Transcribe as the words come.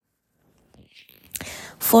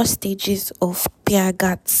Four stages of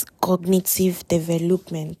Piaget's cognitive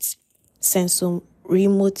development.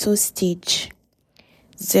 Sensorimotor stage,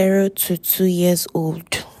 0 to 2 years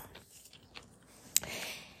old.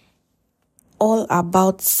 All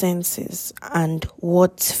about senses and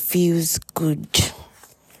what feels good.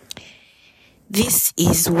 This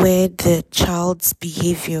is where the child's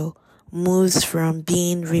behavior moves from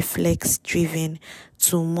being reflex-driven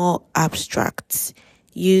to more abstract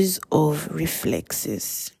use of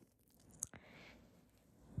reflexes.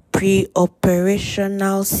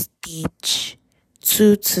 Pre-operational stage,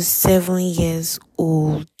 2 to 7 years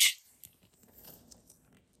old.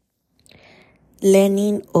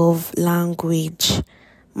 Learning of language,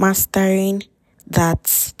 mastering that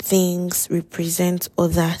things represent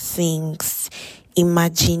other things.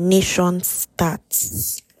 Imagination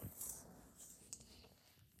starts.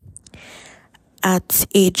 At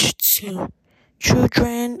age 2,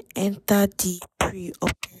 children enter the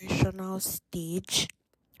pre-operational stage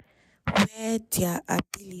where their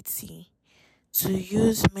ability to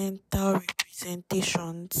use mental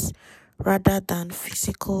representations rather than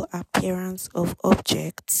physical appearance of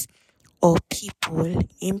objects or people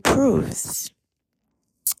improves.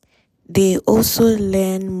 They also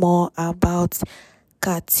learn more about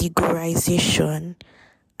categorization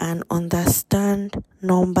and understand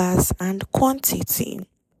numbers and quantity.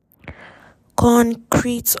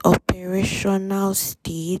 Concrete operational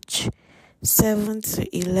stage, 7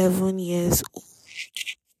 to 11 years old.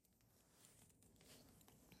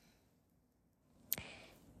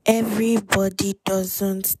 Everybody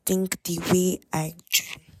doesn't think the way I do.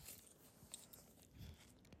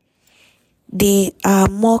 They are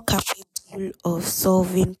more capable of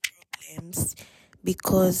solving problems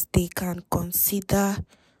because they can consider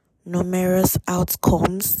numerous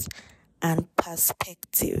outcomes and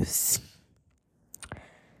perspectives.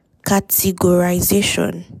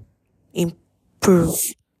 Categorization,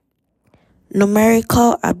 improve.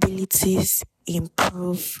 Numerical abilities,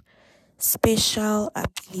 improve. Spatial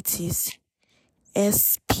abilities,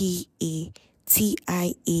 SPATIAL,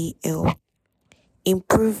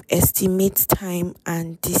 improve estimate time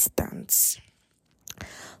and distance.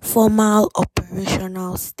 Formal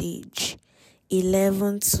operational stage,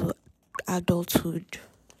 11 to adulthood.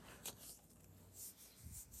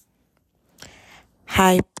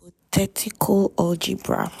 Hypothetical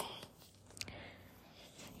algebra.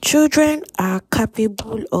 Children are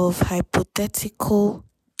capable of hypothetical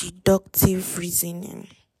deductive reasoning,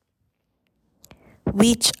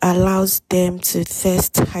 which allows them to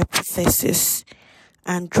test hypotheses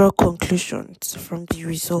and draw conclusions from the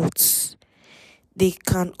results. They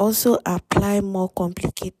can also apply more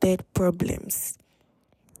complicated problems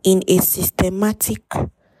in a systematic,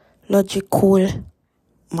 logical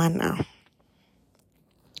manner.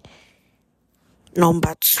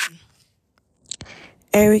 Number 2.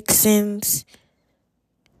 Erickson's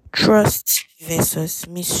trust versus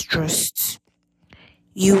mistrust.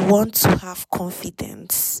 You want to have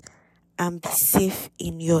confidence and be safe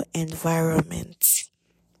in your environment.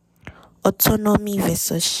 Autonomy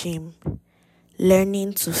versus shame.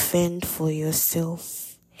 Learning to fend for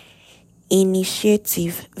yourself.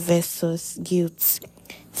 Initiative versus guilt.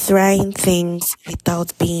 Trying things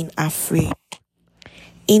without being afraid.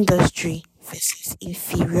 Industry versus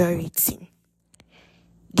inferiority.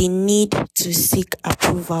 The need to seek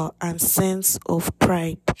approval and sense of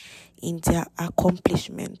pride in their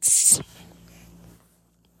accomplishments.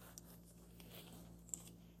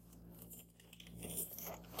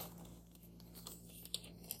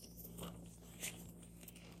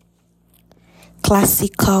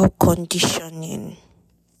 Classical conditioning.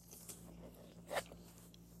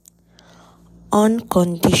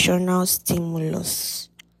 Unconditional stimulus.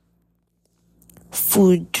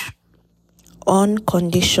 Food.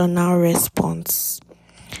 Unconditional response.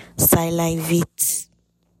 Salivate.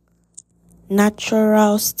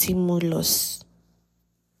 Natural stimulus.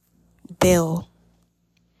 Bell.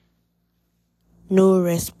 No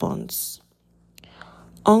response.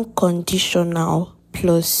 Unconditional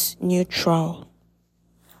plus neutral.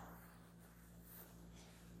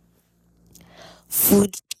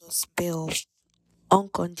 Food plus bell.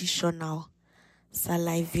 Unconditional.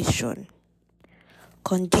 Salivation.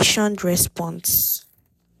 Conditioned response.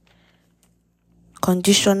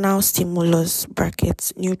 Conditional stimulus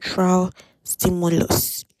brackets neutral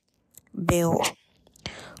stimulus. Bell.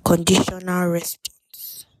 Conditional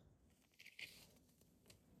response.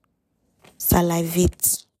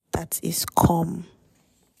 Salivate, that is calm.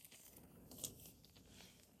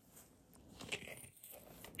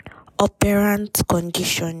 Operant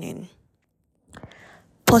conditioning.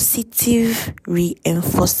 Positive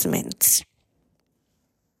reinforcement.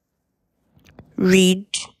 read,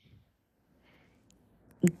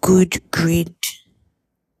 good grade,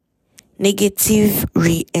 negative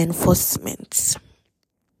reinforcement,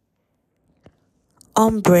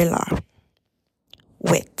 umbrella,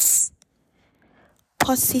 wet,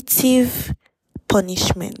 positive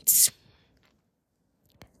punishment,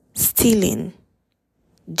 stealing,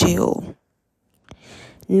 jail,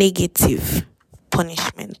 negative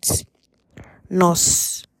punishment,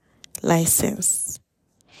 nurse, license,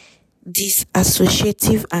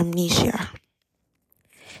 disassociative amnesia.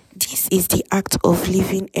 This is the act of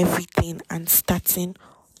leaving everything and starting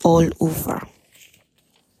all over.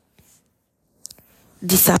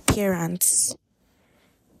 Disappearance,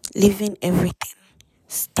 leaving everything,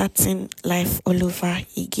 starting life all over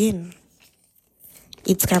again.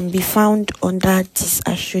 It can be found under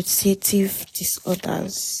dissociative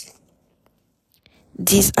disorders.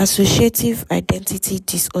 Dissociative identity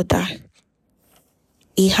disorder.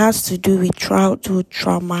 It has to do with childhood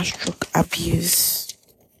trauma, stroke, abuse.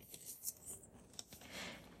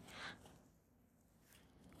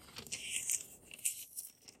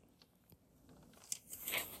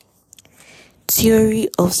 Theory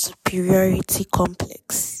of superiority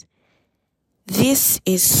complex. This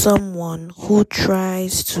is someone who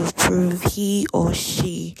tries to prove he or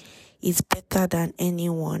she is better than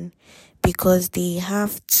anyone because they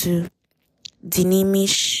have to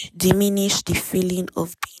diminish the feeling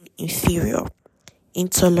of being inferior,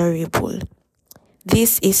 intolerable.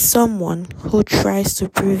 This is someone who tries to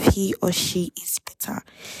prove he or she is better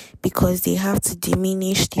because they have to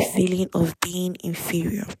diminish the feeling of being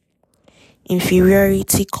inferior.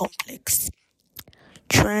 Inferiority complex.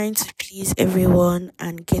 Trying to please everyone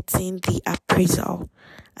and getting the appraisal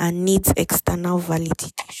and needs external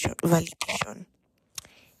validation.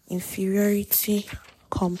 Inferiority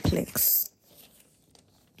complex.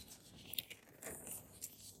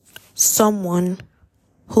 Someone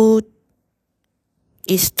who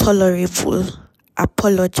is tolerable,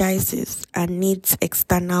 apologizes, and needs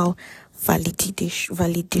external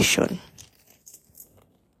validation.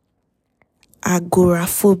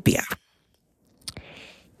 Agoraphobia.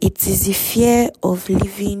 It is the fear of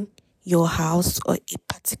leaving your house or a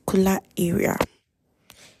particular area.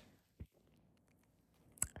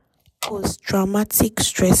 Post-traumatic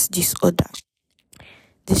stress disorder.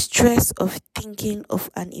 The stress of thinking of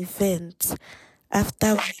an event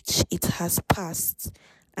after which it has passed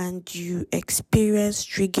and you experience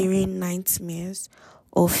triggering nightmares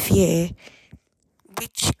or fear,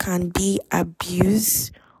 which can be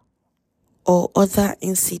abuse or other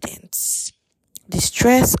incidents. The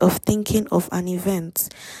stress of thinking of an event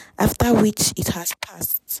after which it has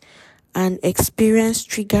passed and experience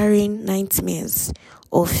triggering nightmares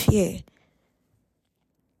or fear,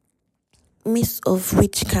 midst of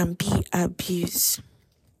which can be abuse.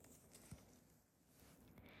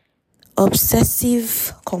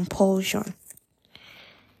 Obsessive compulsion.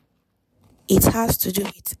 It has to do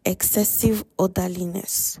with excessive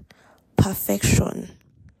orderliness, perfection,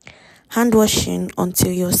 hand washing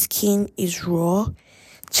until your skin is raw,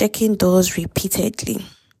 checking doors repeatedly.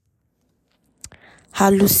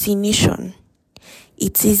 Hallucination.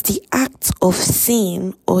 It is the act of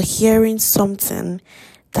seeing or hearing something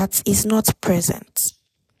that is not present.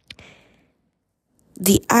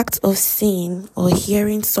 The act of seeing or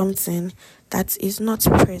hearing something that is not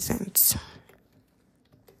present.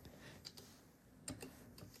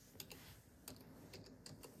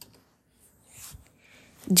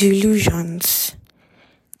 Delusions.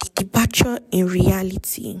 The departure in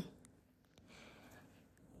reality,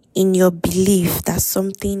 in your belief that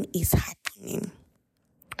something is happening.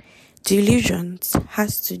 Delusions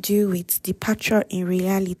has to do with departure in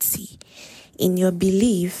reality, in your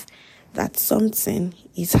belief that something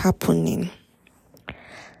is happening.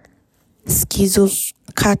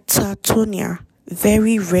 Schizocatatonia,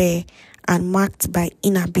 very rare and marked by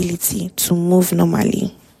inability to move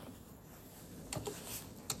normally.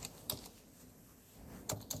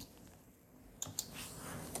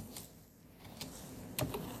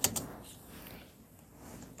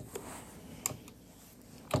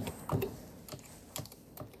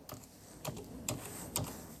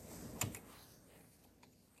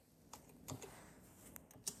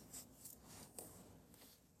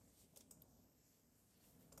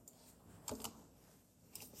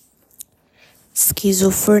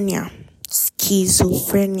 Schizophrenia,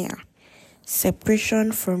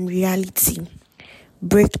 separation from reality,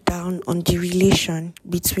 breakdown on the relation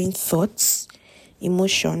between thoughts,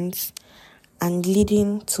 emotions, and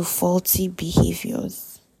leading to faulty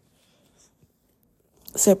behaviors.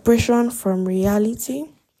 Separation from reality,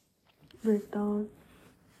 breakdown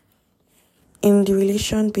in the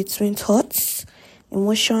relation between thoughts,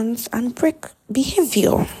 emotions, and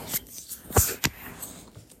behavior.